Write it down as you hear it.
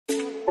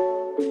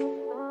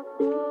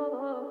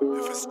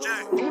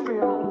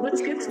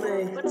What's good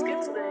today?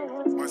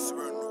 I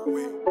swear no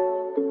way. You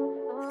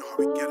know how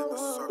we get in the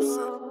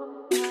subset.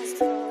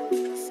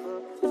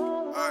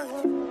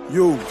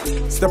 Yo,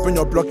 step on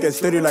your block, get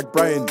steady like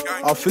Brian.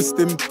 I'll fist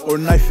him or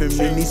knife him.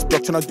 In East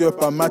Block, tryna do it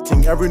by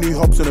matting. Every new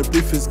hops on a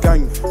beef is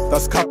gang.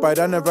 That's cap, I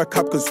never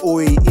cap, cause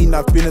OAE,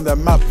 I've been in the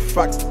map.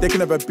 Facts, they can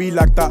never be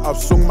like that. I've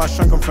sung my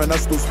shank and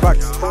finesse those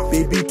facts.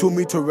 Baby told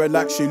me to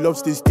relax, she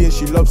loves this D and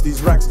she loves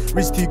these racks.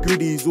 Rich T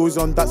greedy, he's always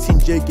on that scene.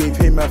 Jay gave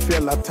him a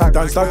fatal attack.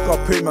 Dance that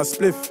got put in my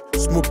spliff.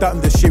 Smoke that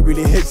and the shit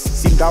really hits.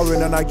 Seen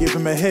Darren and I gave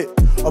him a hit.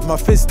 Of my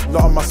fist,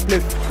 not on my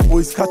spliff.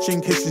 Always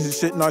catching cases and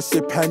shit, now I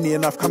sit penny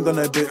and I've come down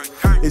a bit.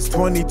 It's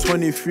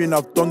 2023 and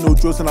I've done no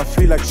drugs and I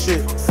feel like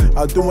shit.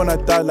 I don't wanna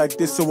die like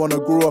this, I wanna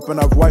grow up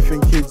and have wife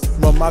and kids.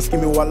 Mom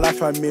asking me what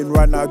life I'm in,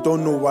 right now I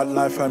don't know what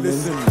life I'm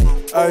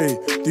in. Hey,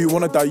 do you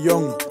wanna die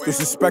young?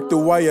 Disrespect the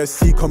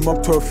YSC, come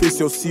up to her face,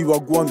 you'll see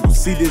what one.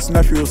 See this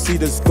knife, you'll see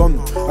this gun.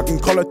 I can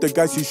call it the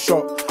guys who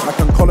shot, I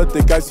can call it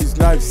the guys whose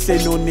knives.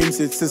 Say no names,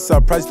 it's a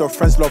surprise, their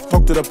friends love,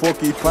 talk to the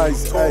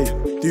porcupines. Hey,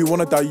 do you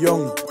wanna die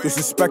young?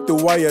 Disrespect the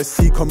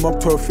YSC, come up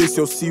to her face,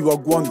 you'll see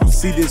what one.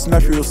 See this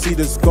knife, you'll see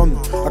this gun.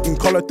 I can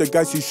call it the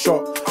guys who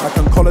shot, I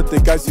can call it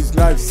the guys whose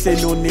knives.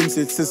 Say no names,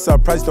 it's a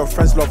surprise, their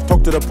friends love,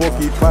 talk to the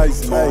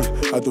porcupines. Hey,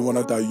 I don't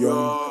wanna die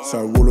young, so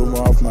I roll them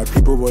off my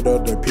people with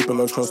other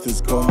people I trust is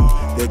gone.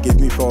 They give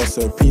me false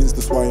opinions,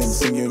 that's why I'm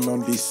singing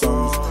on these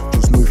songs.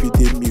 Just know if you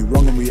did me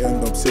wrong and we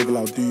end up civil,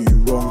 I'll do you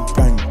wrong.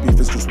 Bang, beef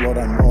is just what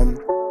I'm on.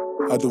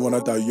 I don't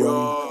wanna die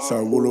young, so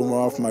I roll them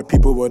off my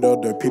people with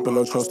other people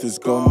I trust is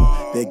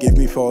gone. They give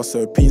me false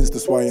opinions,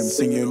 that's why I'm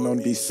singing on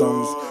these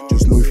songs.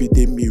 Just know if you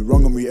did me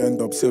wrong and we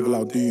end up civil,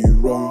 I'll do you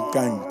wrong.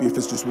 Gang, beef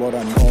is just what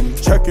I'm on.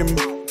 Check him,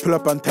 pull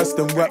up and test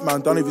him, wet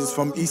man, don't even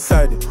from east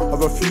side.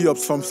 Have a few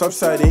ups from south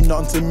side, ain't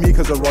nothing to me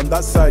cause I run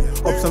that side.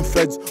 Ups and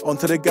feds,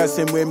 onto the guy,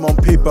 same way I'm on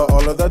paper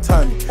all of the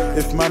time.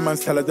 If my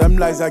man's telling them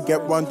lies, I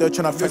get one there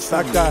tryna fetch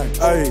that guy.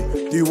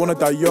 Aye, do you wanna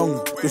die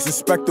young?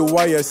 Disrespect the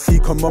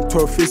YSC, come up to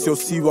her face, you'll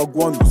see what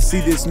one. See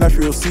this knife,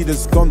 you'll see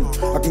this gun.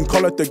 I can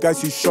call it the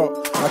guys who shot,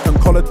 I can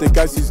call it the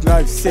guys whose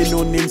knives. Say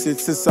no names,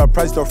 it's a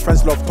surprise, their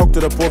friends love, talk to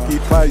the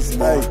porcupines.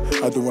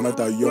 Aye, I don't wanna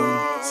die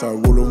young, so I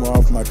roll them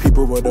off my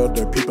people with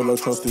other people I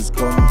trust is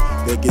gone.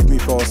 They give me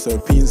false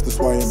opinions, that's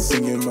why I'm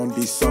singing on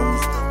these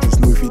songs. Just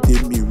know if you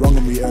did me wrong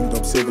and we end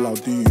up civil, I'll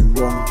do you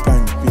wrong.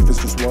 Bang, beef is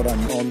just what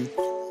I'm on.